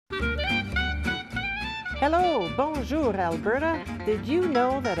Hello, bonjour Alberta. Did you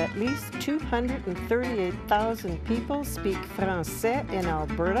know that at least 238,000 people speak Français in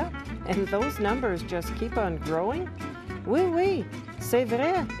Alberta? And those numbers just keep on growing? Oui, oui, c'est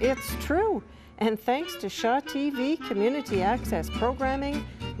vrai, it's true. And thanks to Shaw TV Community Access Programming,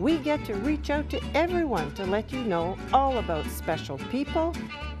 we get to reach out to everyone to let you know all about special people,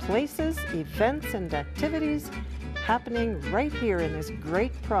 places, events, and activities happening right here in this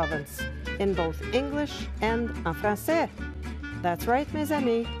great province, in both English and en français. That's right, mes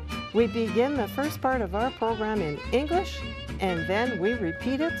amis. We begin the first part of our program in English, and then we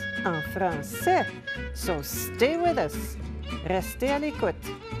repeat it en français. So stay with us. Restez à l'écoute.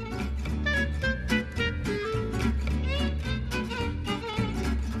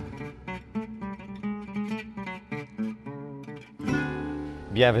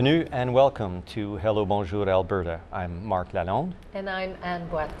 Bienvenue and welcome to Hello Bonjour Alberta. I'm Marc Lalonde. And I'm Anne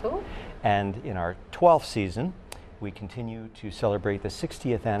Boiteau. And in our 12th season, we continue to celebrate the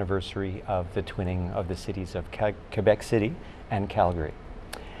 60th anniversary of the twinning of the cities of Quebec City and Calgary.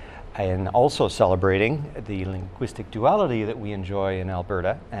 And also celebrating the linguistic duality that we enjoy in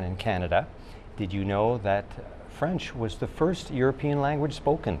Alberta and in Canada. Did you know that French was the first European language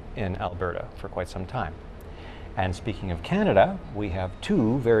spoken in Alberta for quite some time? And speaking of Canada, we have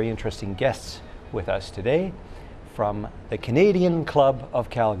two very interesting guests with us today from the Canadian Club of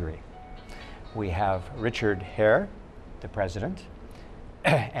Calgary. We have Richard Hehr, the president,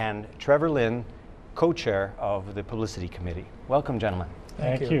 and Trevor Lynn, co-chair of the Publicity Committee. Welcome, gentlemen.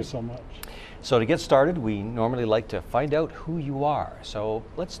 Thank you so much. So to get started, we normally like to find out who you are. So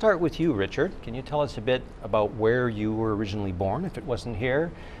let's start with you, Richard. Can you tell us a bit about where you were originally born, if it wasn't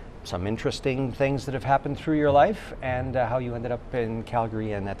here? Some interesting things that have happened through your life, and how you ended up in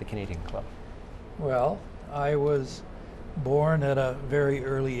Calgary and at the Canadian Club. Well, I was born at a very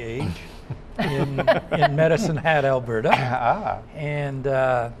early age in Medicine Hat, Alberta, and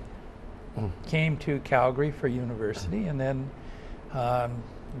came to Calgary for university, and then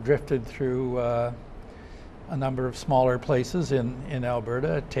drifted through a number of smaller places in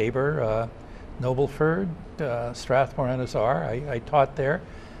Alberta, Tabor, Nobleford, Strathmore-on-Azar. I taught there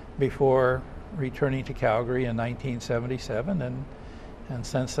before returning to Calgary in 1977, and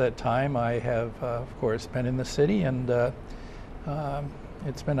since that time I have of course been in the city, and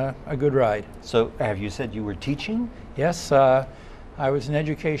it's been a good ride. So have you said you were teaching? Yes, I was in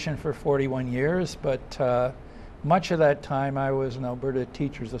education for 41 years, but much of that time I was an Alberta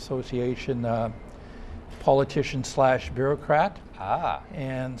Teachers Association politician / bureaucrat.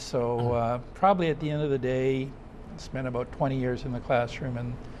 And so probably at the end of the day spent about 20 years in the classroom,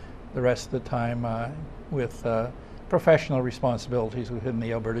 and the rest of the time with professional responsibilities within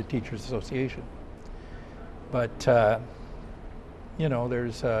the Alberta Teachers Association. But you know,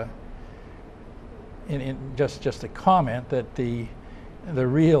 there's just a comment that the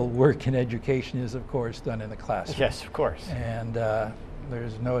real work in education is, of course, done in the classroom. Yes, of course. And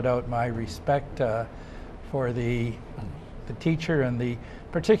there's no doubt my respect for the teacher, and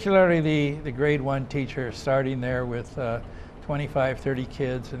particularly the grade 1 teacher, starting there with 25, 30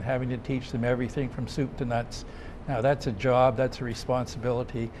 kids and having to teach them everything from soup to nuts. Now that's a job, that's a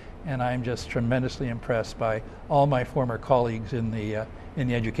responsibility, and I'm just tremendously impressed by all my former colleagues in the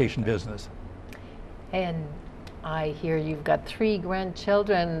education business. And I hear you've got 3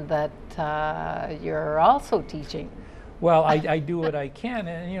 grandchildren that you're also teaching. Well, I do what I can,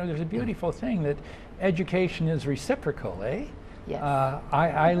 and you know, there's a beautiful thing that education is reciprocal, eh? Yes.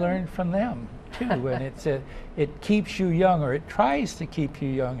 I learned from them too, and it keeps you young, or it tries to keep you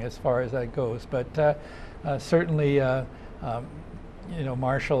young as far as that goes. But certainly, you know,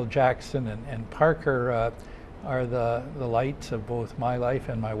 Marshall, Jackson, and Parker are the lights of both my life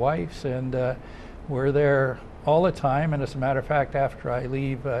and my wife's, and we're there all the time. And as a matter of fact, after I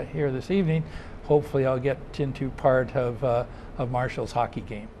leave here this evening, hopefully I'll get into part of Marshall's hockey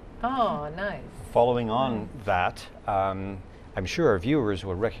game. Oh, nice. Following on that, I'm sure our viewers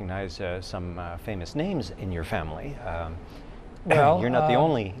will recognize some famous names in your family. Well, you're not the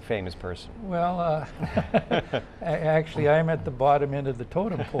only famous person. Well, actually, I'm at the bottom end of the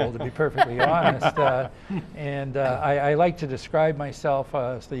totem pole, to be perfectly honest. And I like to describe myself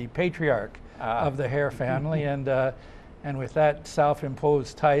as the patriarch of the Hehr family, and with that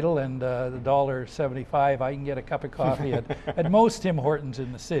self-imposed title and the $1.75, I can get a cup of coffee at most Tim Hortons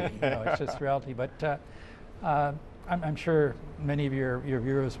in the city. You know, it's just reality. But I'm sure many of your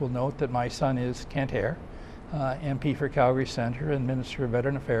viewers will note that my son is Kent Hehr, MP for Calgary Centre and Minister of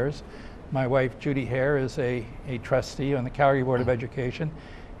Veteran Affairs. My wife, Judy Hehr, is a trustee on the Calgary Board of Education.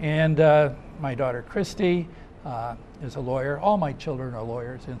 And my daughter, Christy, is a lawyer. All my children are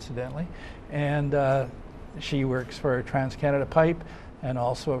lawyers, incidentally. And she works for TransCanada Pipe, and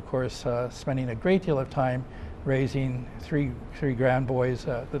also, of course, spending a great deal of time raising three grand boys,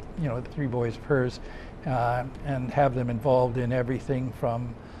 the 3 boys of hers, and have them involved in everything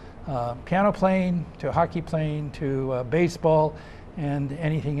from piano playing to hockey playing to baseball and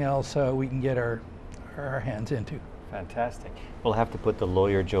anything else we can get our hands into. Fantastic. We'll have to put the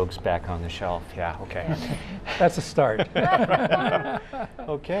lawyer jokes back on the shelf. Yeah, okay. That's a start.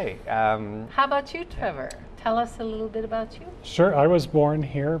 Okay. How about you, Trevor? Tell us a little bit about you. Sure. I was born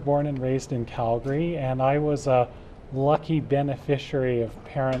here, born and raised in Calgary, and I was a lucky beneficiary of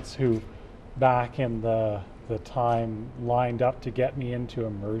parents who, back in the time, lined up to get me into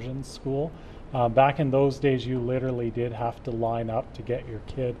immersion school. Back in those days, you literally did have to line up to get your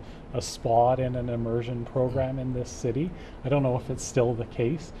kid a spot in an immersion program in this city. I don't know if it's still the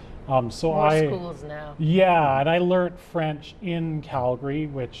case. More schools now. Yeah, and I learned French in Calgary,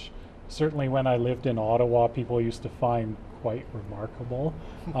 which certainly when I lived in Ottawa, people used to find quite remarkable.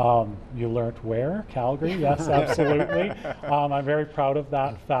 You learned where? Calgary? Yes, absolutely. I'm very proud of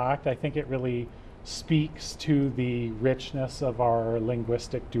that fact. I think it really speaks to the richness of our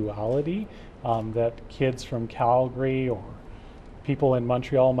linguistic duality, that kids from Calgary or people in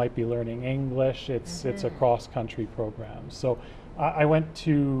Montreal might be learning English. It's a cross-country program. So I went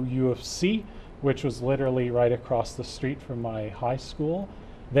to U of C, which was literally right across the street from my high school.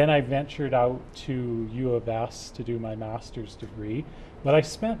 Then I ventured out to U of S to do my master's degree. But I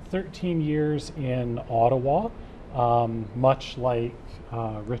spent 13 years in Ottawa, much like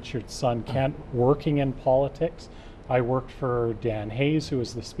Richard's son Kent, working in politics. I worked for Dan Hayes, who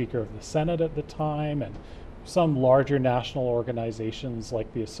was the Speaker of the Senate at the time, and some larger national organizations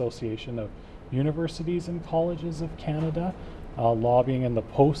like the Association of Universities and Colleges of Canada, lobbying in the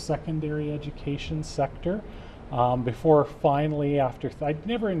post-secondary education sector. Before finally, I'd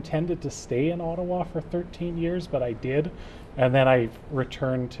never intended to stay in Ottawa for 13 years, but I did. And then I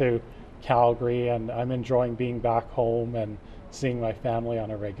returned to Calgary, and I'm enjoying being back home and seeing my family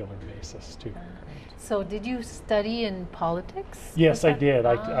on a regular basis too. So did you study in politics? Yes, I did.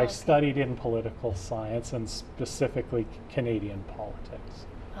 I okay. studied in political science and specifically Canadian politics.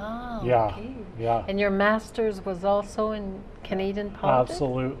 Oh, Yeah, okay. yeah. And your master's was also in Canadian politics?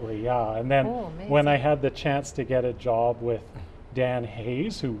 Absolutely, yeah. And then when I had the chance to get a job with Dan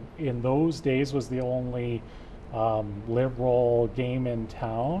Hayes, who in those days was the only liberal game in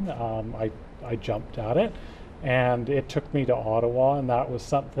town, I jumped at it. And it took me to Ottawa, and that was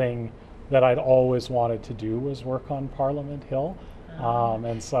something that I'd always wanted to do, was work on Parliament Hill.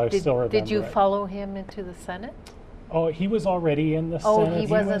 And so I still remember Did you it. follow him into the Senate? Oh, he was already in the Senate. He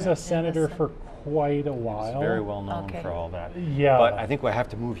was a in senator the for quite a while. Very well known for all that. Yeah. But I think we'll have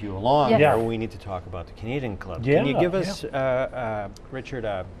to move you along. Yes. Yeah. We need to talk about the Canadian Club. Yeah. Can you give us, Richard,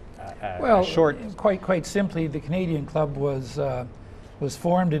 a Well, short... quite simply, the Canadian Club was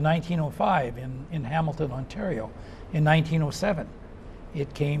formed in 1905 in Hamilton, Ontario. In 1907,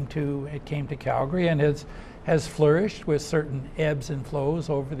 it came to Calgary and has flourished with certain ebbs and flows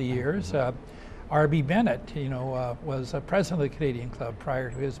over the years. R.B. Bennett, was president of the Canadian Club prior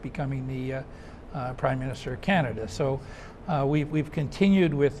to his becoming the Prime Minister of Canada. So we've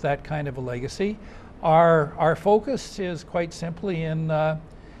continued with that kind of a legacy. Our focus is quite simply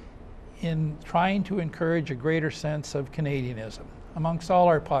in trying to encourage a greater sense of Canadianism amongst all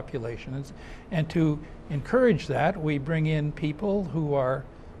our populations, and to encourage that, we bring in people who are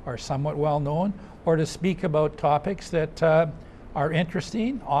somewhat well known, or to speak about topics that are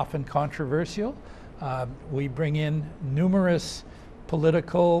interesting, often controversial. We bring in numerous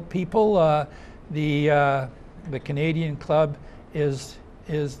political people. The Canadian Club is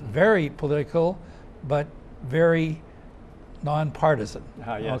very political, but very nonpartisan.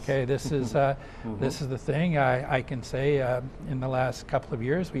 Yes. Okay, this is this is the thing I can say. In the last couple of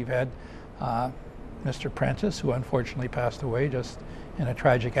years, we've had Mr. Prentice, who unfortunately passed away just in a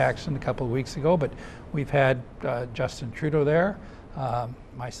tragic accident a couple of weeks ago. But we've had Justin Trudeau there.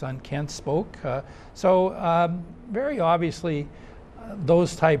 My son Kent spoke. So very obviously,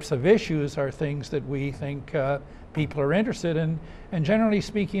 those types of issues are things that we think people are interested in, and generally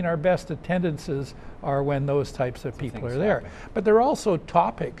speaking, our best attendances are when those types of people are there. But there are also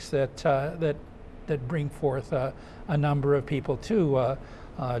topics that that bring forth a number of people too.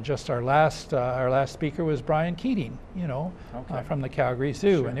 Just our last speaker was Brian Keating, from the Calgary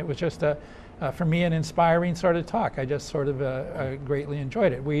Zoo, and it was just for me an inspiring sort of talk. I just sort of greatly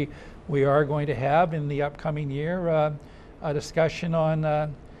enjoyed it. We are going to have in the upcoming year a discussion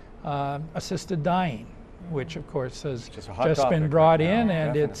on assisted dying, which of course has just been brought in,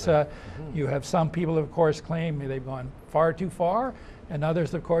 and it's you have some people of course claim they've gone far too far, and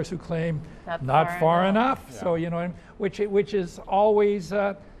others, of course, who claim Not not far enough. Yeah. So, you know, which is always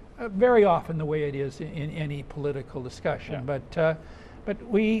very often the way it is in any political discussion. Yeah. But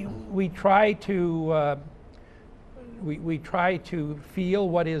we try to we try to feel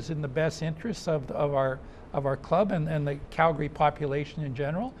what is in the best interests of our club and the Calgary population in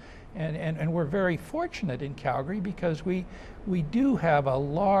general. And we're very fortunate in Calgary because we do have a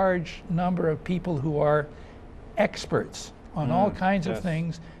large number of people who are experts on all kinds of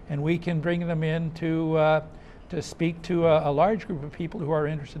things, and we can bring them in to speak to a large group of people who are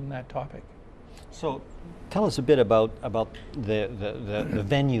interested in that topic. So tell us a bit about the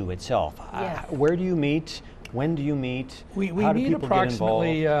venue itself. Yes. Where do you meet? When do you meet? We How do meet people get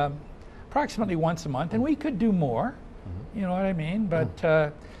involved? approximately once a month, and we could do more. You know what I mean? But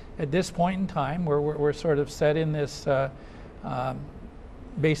at this point in time, we're sort of set in this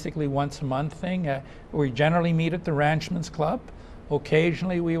basically once a month thing. We generally meet at the Ranchman's Club.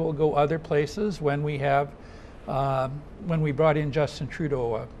 Occasionally, we will go other places. When we have when we brought in Justin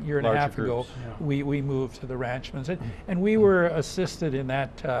Trudeau a year and a half ago, we moved to the Ranchman's, and we were assisted in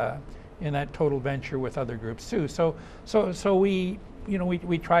that total venture with other groups too. So we, you know,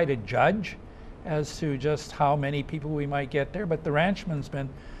 we try to judge as to just how many people we might get there. But the Ranchman's been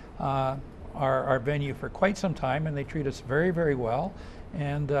our venue for quite some time, and they treat us very, very well.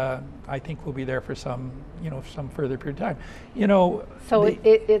 And I think we'll be there for some further period of time. You know. So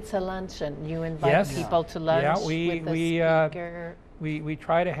it's a luncheon. You invite people to lunch with the speaker. We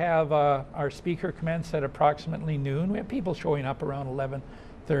try to have our speaker commence at approximately noon. We have people showing up around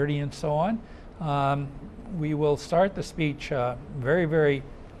 11:30 and so on. We will start the speech very, very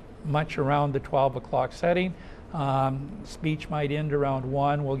much around the 12 o'clock setting. Speech might end around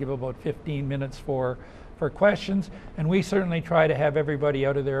 1. We'll give about 15 minutes for questions, and we certainly try to have everybody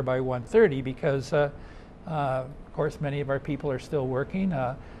out of there by 1:30 because of course many of our people are still working,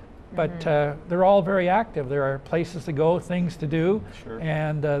 but they're all very active. There are places to go, things to do,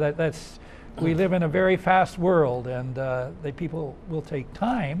 and that's we live in a very fast world, and the people will take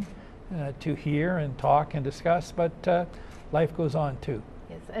time to hear and talk and discuss, but life goes on too.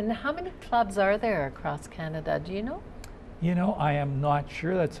 Yes. And how many clubs are there across Canada? Do you know? You know, I am not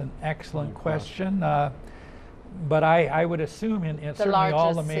sure. That's an excellent question. But I would assume in certainly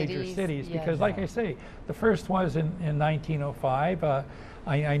all the major cities because, like I say, the first was in 1905.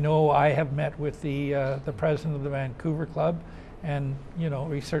 I know I have met with the president of the Vancouver Club, and you know,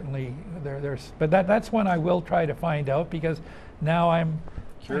 we certainly there's. But that's one I will try to find out because now I'm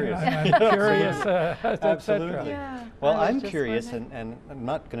curious. I'm curious, Absolutely. Yeah, Well, I'm curious, and I'm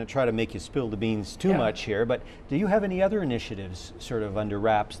not going to try to make you spill the beans too much here, but do you have any other initiatives sort of under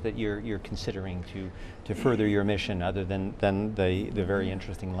wraps that you're considering to further your mission other than the very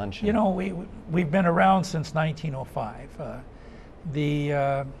interesting luncheon? You know, we've been around since 1905.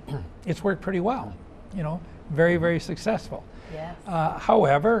 It's worked pretty well, you know, very, very successful. Yes.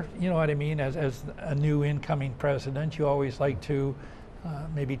 However, you know what I mean, as a new incoming president, you always like to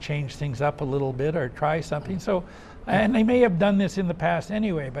maybe change things up a little bit or try something. So, and they may have done this in the past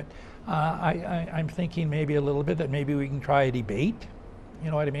anyway, but I'm thinking maybe a little bit that maybe we can try a debate. You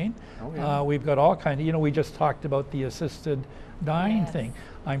know what I mean? Oh, yeah. We've got all kinds of, you know, we just talked about the assisted dying thing.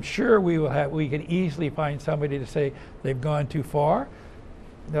 I'm sure we could easily find somebody to say they've gone too far.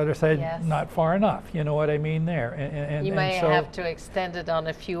 The other side, not far enough. You know what I mean there? And you may have to extend it on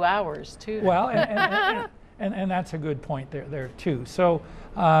a few hours too. Well, and that's a good point there too. So,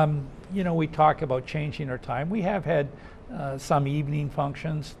 you know, we talk about changing our time. We have had some evening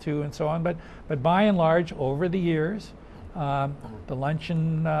functions too and so on, but by and large, over the years, the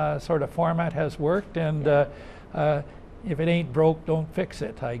luncheon sort of format has worked, and if it ain't broke, don't fix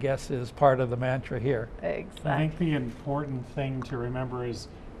it, I guess is part of the mantra here. Exactly. I think the important thing to remember is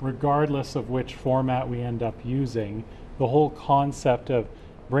regardless of which format we end up using, the whole concept of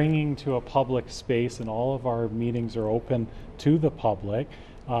bringing to a public space, and all of our meetings are open to the public,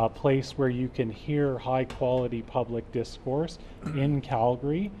 a place where you can hear high quality public discourse in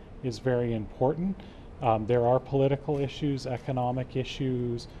Calgary is very important. There are political issues, economic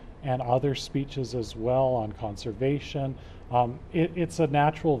issues, and other speeches as well on conservation. It's a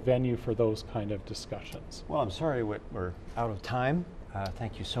natural venue for those kind of discussions. Well, I'm sorry we're out of time.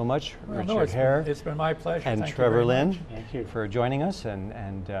 Thank you so much, Richard No, Hehr. it's been my pleasure. And Thank Trevor you very Lynn much. Thank you. for joining us and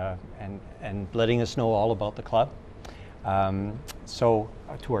letting us know all about the club. So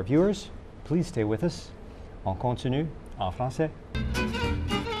to our viewers, please stay with us. On continue en français.